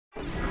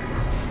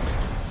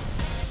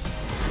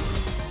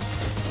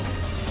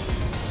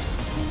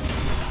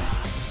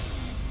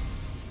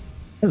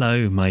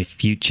Hello, my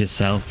future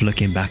self,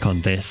 looking back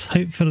on this,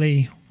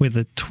 hopefully with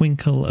a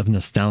twinkle of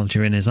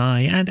nostalgia in his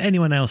eye, and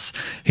anyone else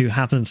who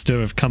happens to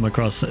have come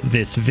across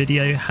this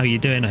video. How you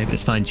doing? I hope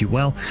this finds you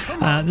well.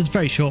 This is a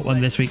very short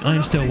one this week.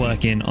 I'm still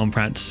working on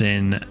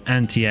practicing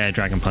anti-air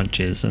dragon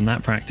punches, and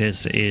that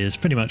practice is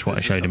pretty much what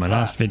I showed in my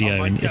last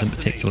video and isn't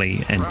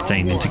particularly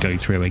entertaining to go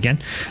through again,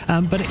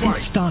 but it is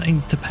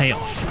starting to pay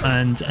off.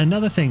 And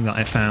another thing that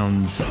I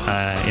found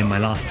in my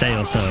last day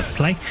or so of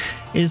play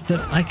is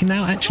that I can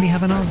now actually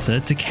have an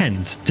answer to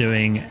Ken's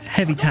doing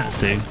heavy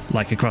tatsu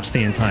like across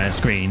the entire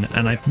screen,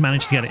 and I've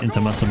managed to get it into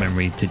muscle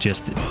memory to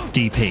just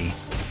DP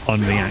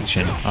on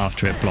reaction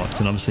after it blocks.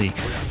 And obviously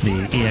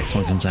the EX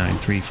one comes out in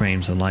 3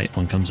 frames, the light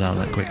one comes out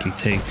that quickly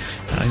too.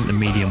 I think the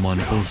medium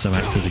one also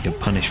acts as a good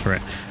punish for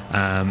it.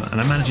 And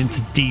I'm managing to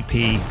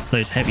DP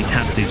those heavy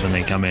tatsus when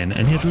they come in,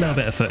 and here's a little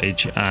bit of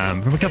footage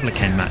from a couple of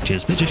Ken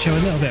matches that just show a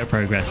little bit of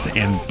progress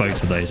in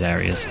both of those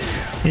areas.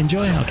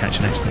 Enjoy, I'll catch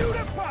you next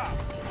time.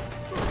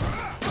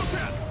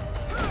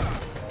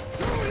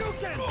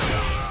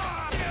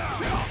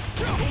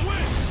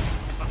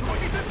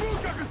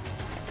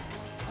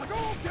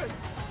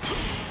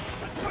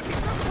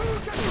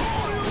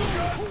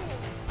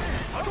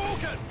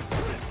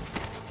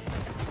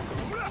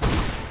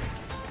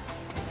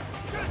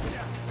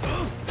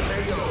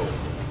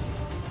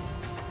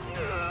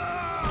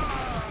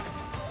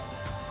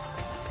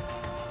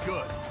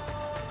 Good.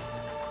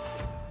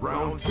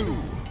 Round 2.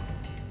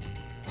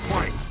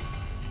 Fight.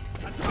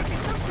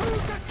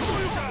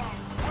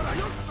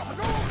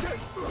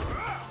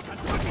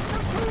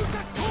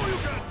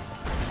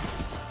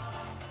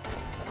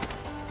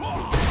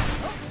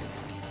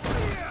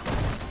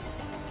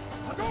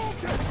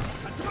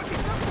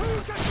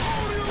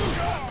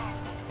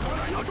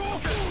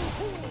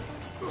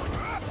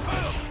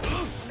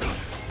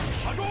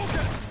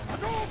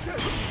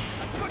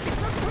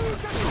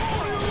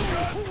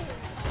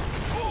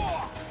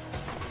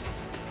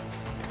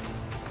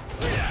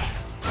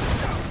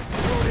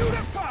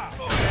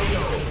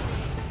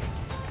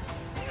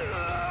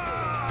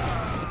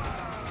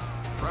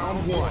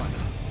 Round 1.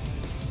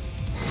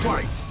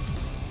 Fight.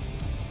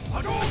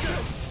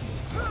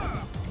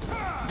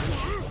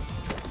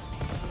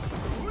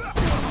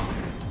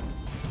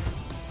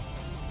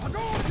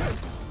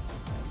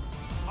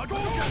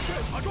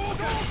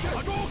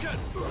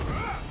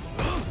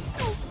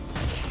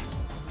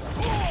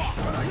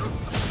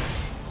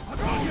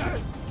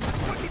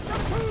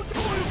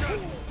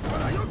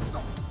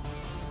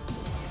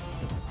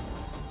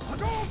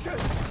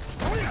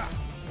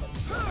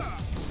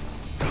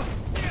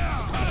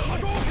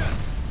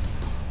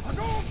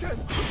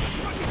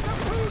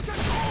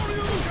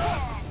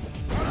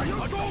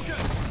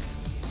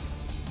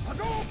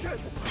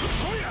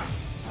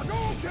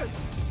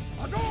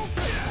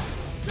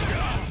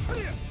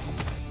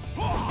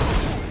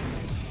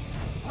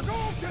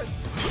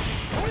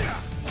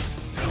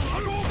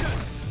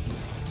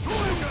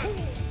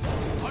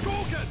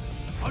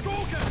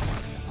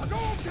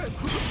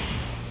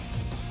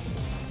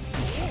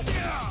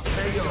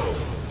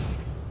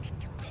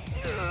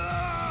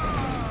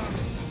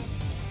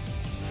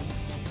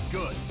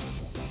 Good.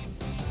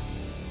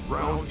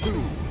 Round 2.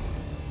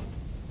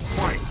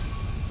 Fight.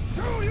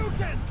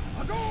 Shoryuken!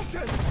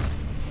 Hadouken!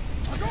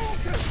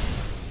 Hadouken!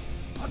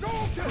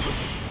 Hadouken!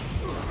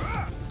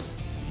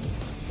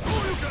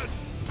 Shoryuken!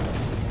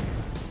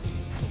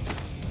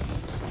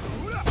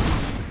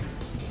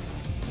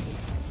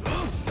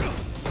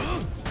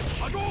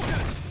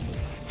 Hadouken!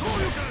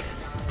 Shoryuken!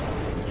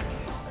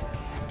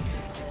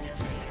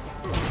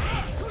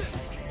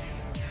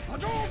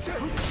 Hadouken!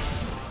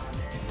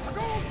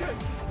 Hadouken!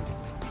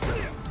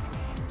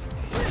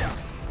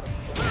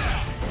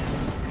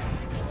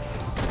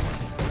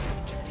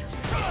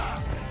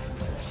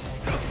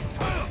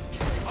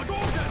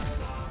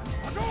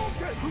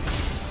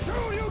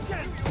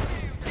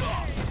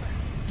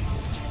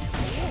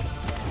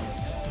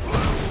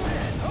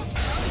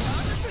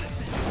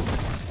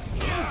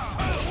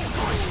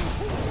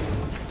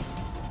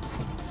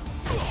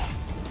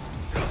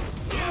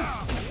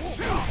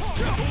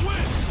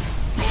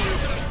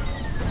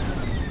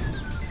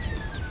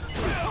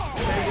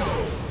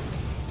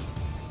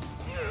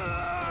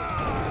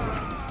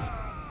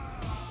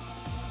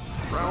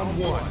 Round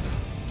 1.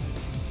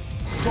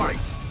 Fight!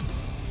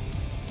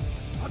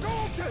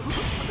 Hadouken!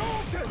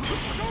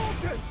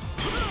 Hadouken!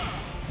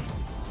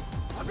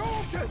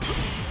 Hadouken!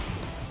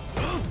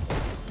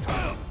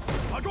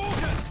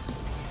 Hadouken! Hadouken!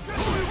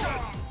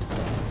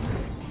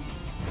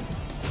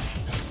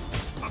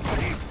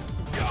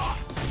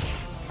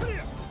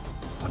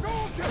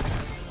 Hadouken!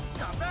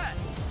 Not bad!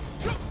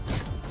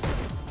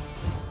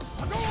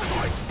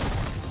 Hadouken!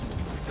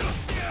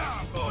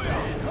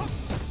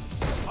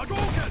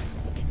 Hadouken!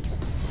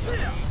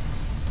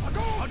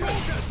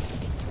 Hadouken!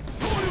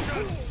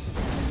 Shoryuken!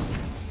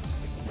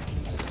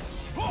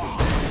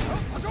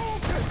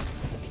 Hadouken!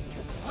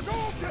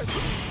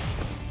 Hadouken!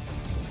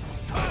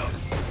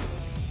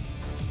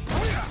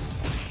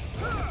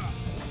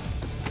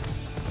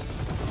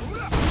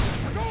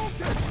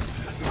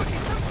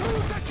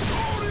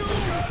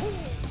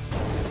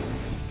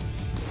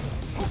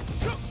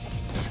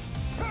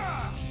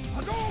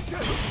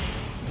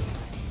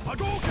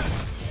 Hadouken!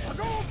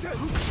 Hadouken!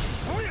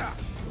 Oh yeah!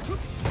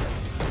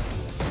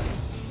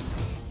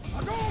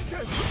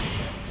 Hadouken!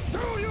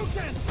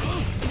 Shoryuken!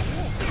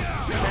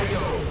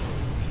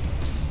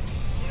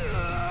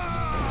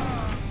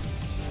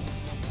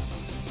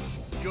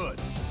 Good.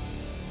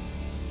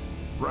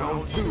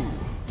 Round 2.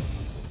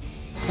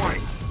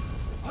 Fight!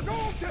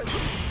 Hadouken!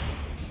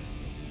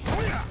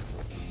 Oh yeah!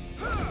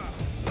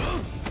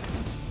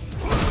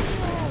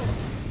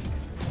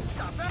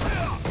 Got that?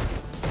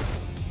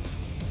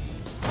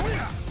 Oh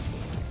yeah!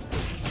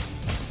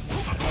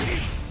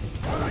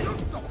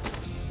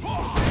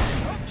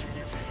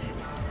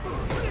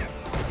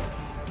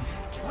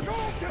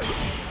 Hadouken!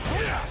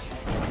 Oh yeah!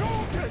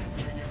 Hadouken!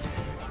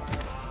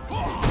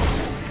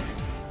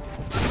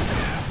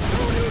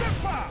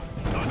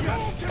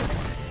 Hadouken!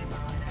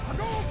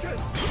 Hadouken!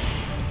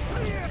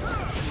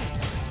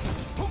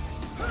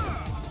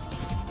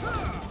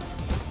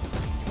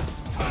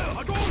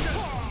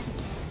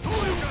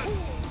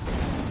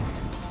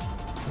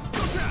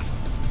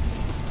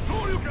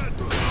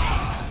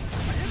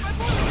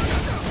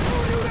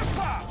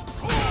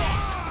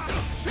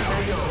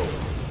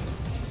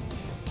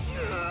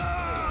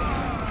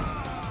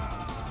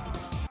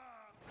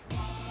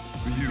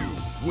 You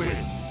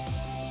win!